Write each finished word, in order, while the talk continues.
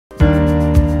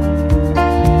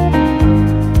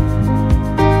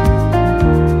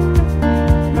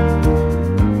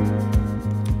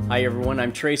everyone,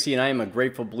 I'm Tracy and I am a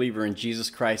grateful believer in Jesus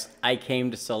Christ. I came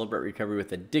to celebrate recovery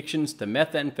with addictions to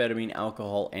methamphetamine,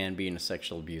 alcohol, and being a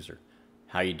sexual abuser.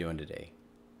 How you doing today?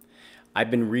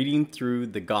 I've been reading through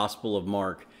the Gospel of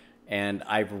Mark, and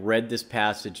I've read this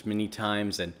passage many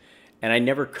times, and I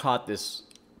never caught this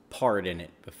part in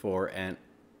it before, and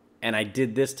I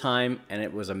did this time, and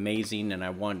it was amazing, and I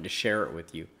wanted to share it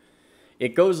with you.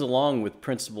 It goes along with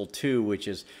principle 2, which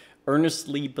is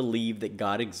earnestly believe that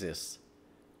God exists,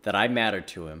 that I matter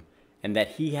to him, and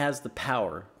that he has the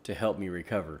power to help me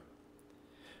recover.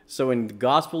 So in the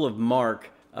Gospel of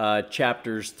Mark,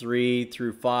 chapters 3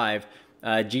 through 5,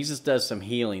 Jesus does some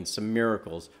healing, some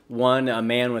miracles. One, a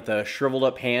man with a shriveled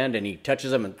up hand, and he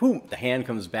touches him, and boom, the hand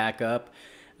comes back up.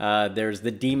 There's the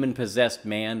demon-possessed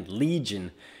man, Legion,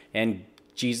 and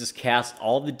Jesus casts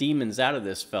all the demons out of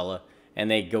this fella, and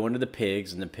they go into the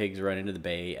pigs, and the pigs run into the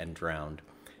bay and drowned.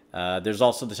 There's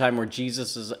also the time where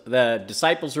the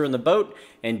disciples are in the boat,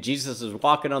 and Jesus is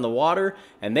walking on the water,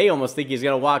 and they almost think he's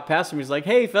going to walk past them. He's like,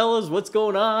 "Hey, fellas, what's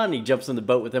going on?" He jumps in the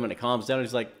boat with them, and it calms down.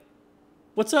 He's like,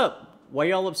 "What's up? Why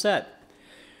y'all upset?"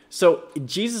 So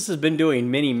Jesus has been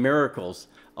doing many miracles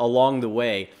along the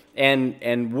way,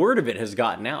 and word of it has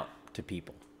gotten out to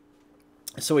people.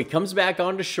 So he comes back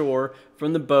onto shore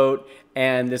from the boat,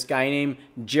 and this guy named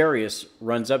Jairus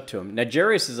runs up to him. Now,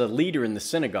 Jairus is a leader in the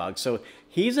synagogue, so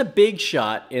he's a big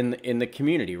shot in the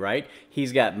community, right?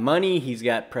 He's got money, he's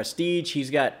got prestige, he's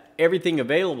got everything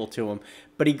available to him.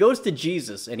 But he goes to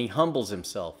Jesus, and he humbles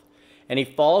himself. And he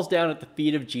falls down at the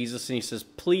feet of Jesus, and he says,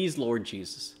 "Please, Lord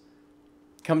Jesus,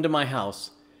 come to my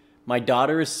house. My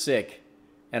daughter is sick,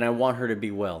 and I want her to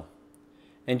be well."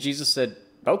 And Jesus said,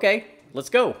 "Okay, let's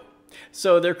go."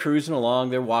 So they're cruising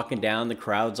along, they're walking down, the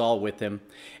crowd's all with him.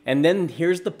 And then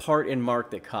here's the part in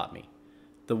Mark that caught me.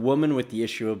 The woman with the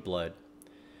issue of blood.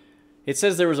 It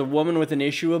says there was a woman with an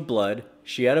issue of blood.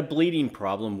 She had a bleeding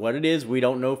problem. What it is, we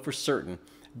don't know for certain.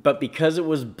 But because it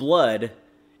was blood,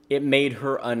 it made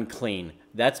her unclean.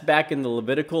 That's back in the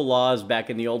Levitical laws, back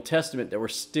in the Old Testament, that were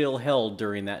still held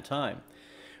during that time.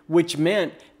 Which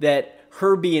meant that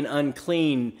her being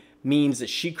unclean means that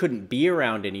she couldn't be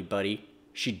around anybody.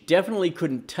 She definitely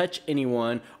couldn't touch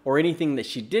anyone, or anything that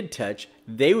she did touch,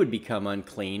 they would become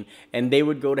unclean, and they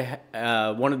would go to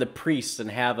one of the priests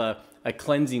and have a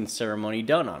cleansing ceremony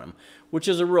done on them, which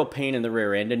is a real pain in the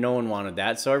rear end, and no one wanted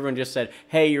that. So everyone just said,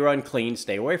 "Hey, you're unclean,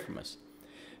 stay away from us."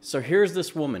 So here's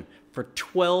this woman. For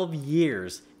 12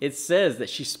 years, it says that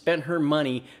she spent her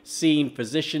money seeing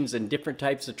physicians and different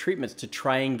types of treatments to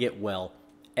try and get well,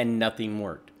 and nothing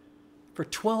worked. For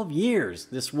 12 years,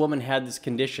 this woman had this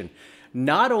condition.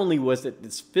 Not only was it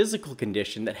this physical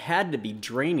condition that had to be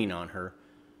draining on her,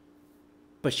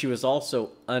 but she was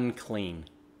also unclean.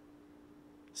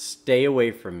 Stay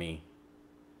away from me.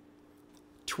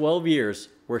 12 years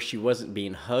where she wasn't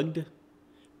being hugged.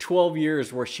 12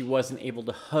 years where she wasn't able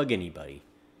to hug anybody.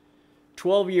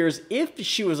 12 years, if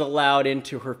she was allowed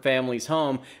into her family's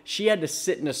home, she had to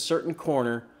sit in a certain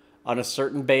corner on a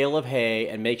certain bale of hay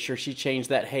and make sure she changed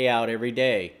that hay out every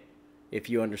day, if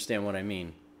you understand what I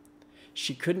mean.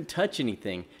 She couldn't touch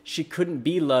anything. She couldn't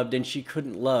be loved, and she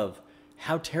couldn't love.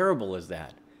 How terrible is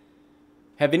that?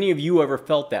 Have any of you ever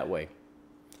felt that way?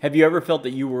 Have you ever felt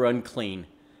that you were unclean?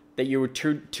 That you were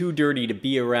too dirty to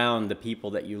be around the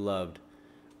people that you loved?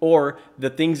 Or the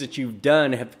things that you've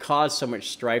done have caused so much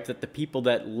strife that the people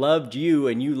that loved you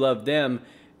and you loved them,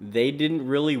 they didn't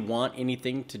really want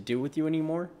anything to do with you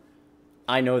anymore?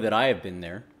 I know that I have been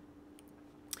there.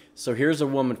 So here's a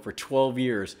woman for 12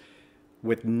 years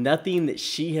with nothing that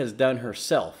she has done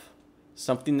herself,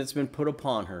 something that's been put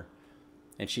upon her,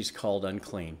 and she's called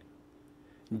unclean.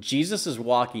 Jesus is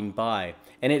walking by,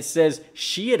 and it says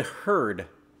she had heard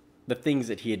the things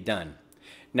that he had done.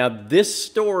 Now, this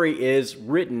story is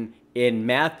written in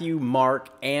Matthew, Mark,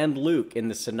 and Luke in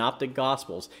the Synoptic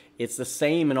Gospels. It's the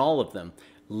same in all of them.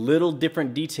 Little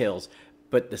different details,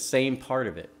 but the same part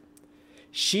of it.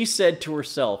 She said to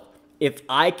herself, "If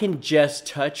I can just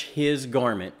touch his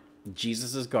garment,"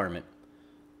 Jesus' garment,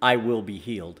 "I will be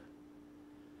healed."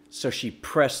 So she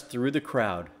pressed through the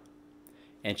crowd,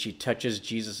 and she touches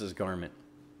Jesus' garment.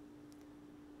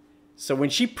 So when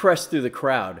she pressed through the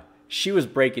crowd, she was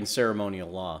breaking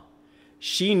ceremonial law.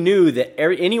 She knew that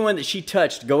anyone that she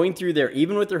touched going through there,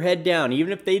 even with their head down,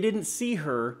 even if they didn't see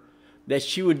her, that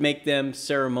she would make them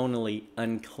ceremonially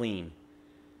unclean.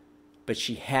 But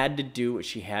she had to do what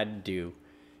she had to do,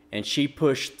 and she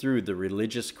pushed through the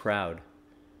religious crowd.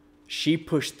 She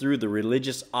pushed through the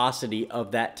religiosity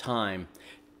of that time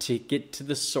to get to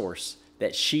the source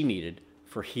that she needed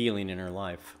for healing in her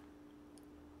life.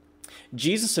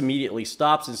 Jesus immediately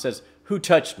stops and says, "Who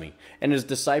touched me?" And his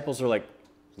disciples are like,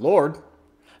 Lord,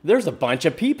 there's a bunch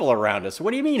of people around us.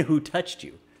 What do you mean, who touched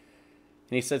you?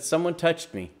 And he said, someone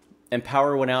touched me, and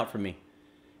power went out from me.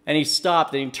 And he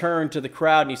stopped, and he turned to the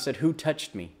crowd, and he said, who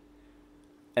touched me?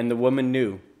 And the woman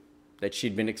knew that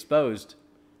she'd been exposed.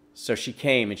 So she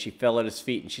came, and she fell at his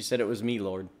feet, and she said, it was me,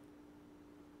 Lord.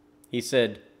 He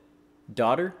said,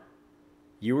 daughter,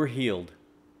 you were healed.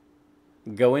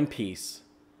 Go in peace,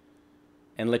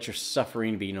 and let your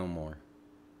suffering be no more.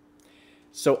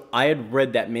 So I had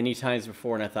read that many times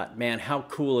before, and I thought, man, how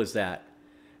cool is that?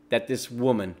 That this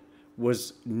woman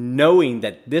was knowing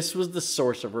that this was the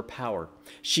source of her power.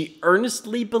 She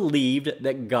earnestly believed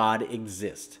that God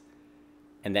exists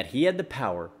and that he had the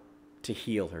power to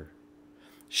heal her.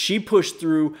 She pushed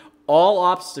through all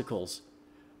obstacles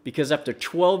because after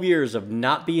 12 years of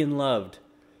not being loved,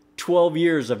 12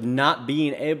 years of not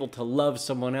being able to love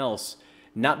someone else,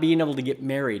 not being able to get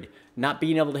married, not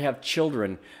being able to have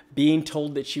children, being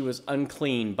told that she was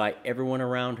unclean by everyone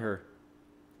around her,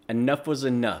 enough was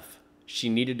enough. She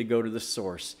needed to go to the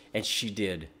source, and she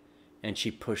did, and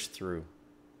she pushed through.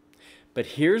 But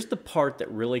here's the part that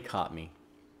really caught me.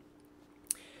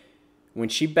 When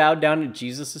she bowed down at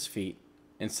Jesus' feet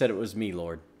and said, it was me,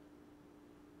 Lord,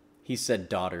 he said,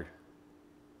 daughter.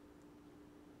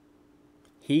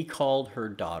 He called her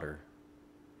daughter.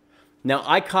 Now,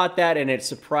 I caught that, and it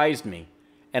surprised me.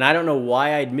 And I don't know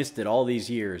why I'd missed it all these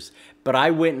years, but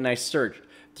I went and I searched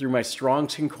through my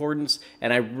Strong's Concordance,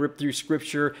 and I ripped through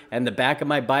Scripture and the back of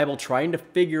my Bible trying to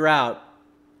figure out,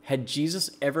 had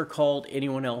Jesus ever called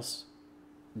anyone else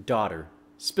daughter,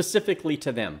 specifically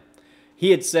to them?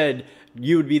 He had said,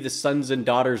 you would be the sons and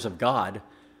daughters of God,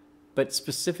 but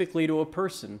specifically to a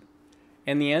person.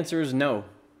 And the answer is no.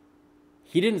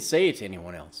 He didn't say it to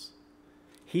anyone else.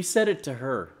 He said it to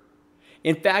her.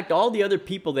 In fact, all the other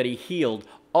people that he healed,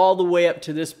 all the way up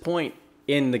to this point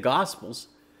in the Gospels,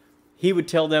 he would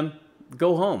tell them,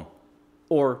 go home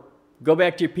or go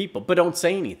back to your people, but don't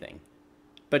say anything.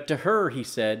 But to her, he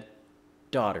said,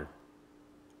 daughter.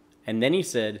 And then he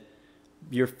said,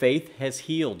 your faith has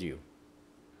healed you.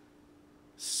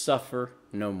 Suffer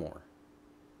no more.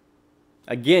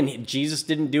 Again, Jesus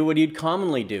didn't do what he'd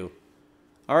commonly do.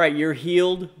 All right, you're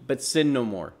healed, but sin no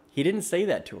more. He didn't say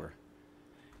that to her.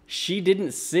 She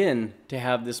didn't sin to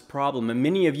have this problem, and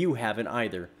many of you haven't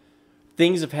either.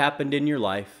 Things have happened in your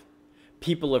life.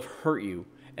 People have hurt you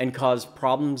and caused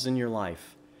problems in your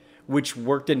life, which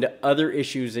worked into other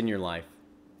issues in your life.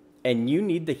 And you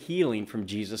need the healing from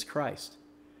Jesus Christ.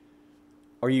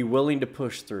 Are you willing to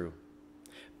push through?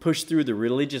 Push through the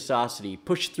religiosity.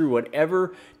 Push through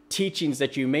whatever teachings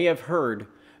that you may have heard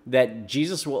that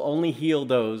Jesus will only heal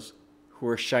those who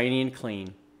are shiny and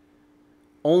clean.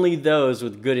 Only those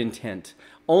with good intent.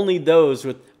 Only those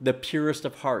with the purest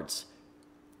of hearts.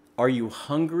 Are you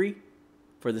hungry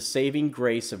for the saving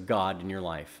grace of God in your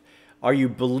life? Are you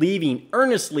believing,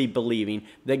 earnestly believing,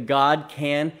 that God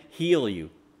can heal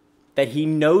you? That he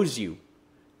knows you?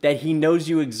 That he knows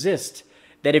you exist?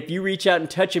 That if you reach out and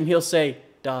touch him, he'll say,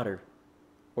 daughter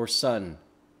or son,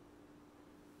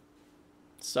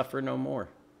 suffer no more.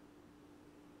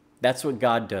 That's what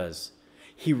God does.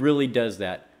 He really does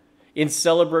that. In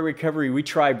Celebrate Recovery, we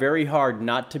try very hard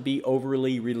not to be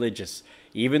overly religious,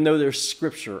 even though there's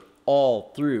scripture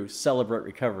all through Celebrate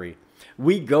Recovery.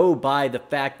 We go by the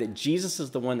fact that Jesus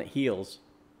is the one that heals.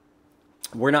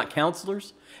 We're not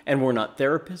counselors, and we're not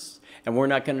therapists, and we're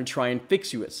not going to try and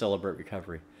fix you at Celebrate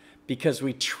Recovery because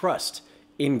we trust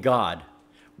in God.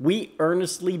 We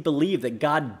earnestly believe that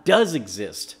God does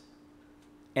exist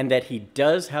and that he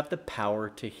does have the power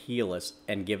to heal us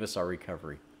and give us our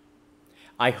recovery.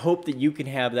 I hope that you can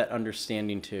have that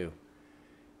understanding too.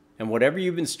 And whatever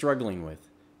you've been struggling with,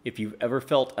 if you've ever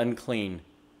felt unclean,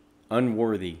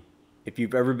 unworthy, if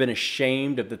you've ever been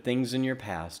ashamed of the things in your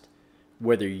past,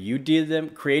 whether you did them,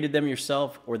 created them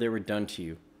yourself, or they were done to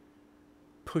you,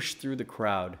 push through the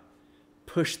crowd.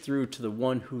 Push through to the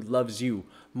one who loves you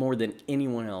more than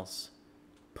anyone else.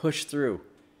 Push through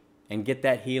and get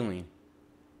that healing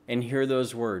and hear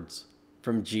those words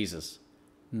from Jesus.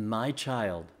 My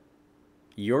child,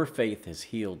 your faith has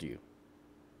healed you.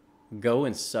 Go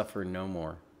and suffer no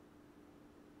more.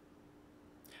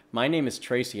 My name is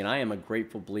Tracy, and I am a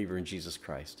grateful believer in Jesus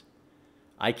Christ.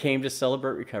 I came to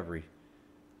Celebrate Recovery.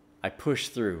 I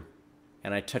pushed through,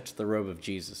 and I touched the robe of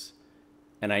Jesus.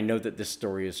 And I know that this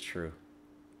story is true.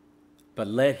 But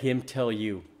let him tell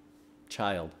you,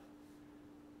 child,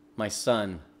 my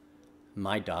son,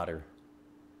 my daughter,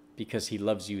 because he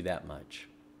loves you that much.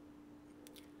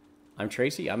 I'm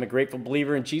Tracy. I'm a grateful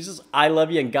believer in Jesus. I love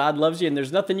you and God loves you, and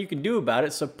there's nothing you can do about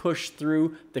it, so push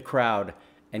through the crowd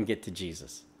and get to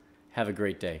Jesus. Have a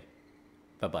great day.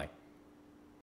 Bye-bye.